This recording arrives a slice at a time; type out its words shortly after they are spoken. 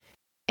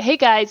Hey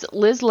guys,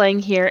 Liz Lang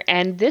here,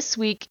 and this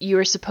week you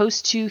are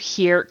supposed to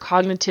hear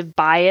Cognitive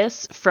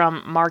Bias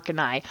from Mark and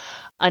I.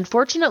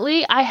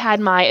 Unfortunately, I had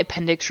my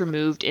appendix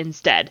removed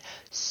instead.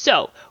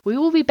 So, we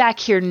will be back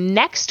here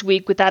next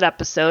week with that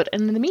episode,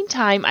 and in the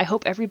meantime, I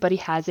hope everybody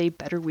has a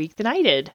better week than I did.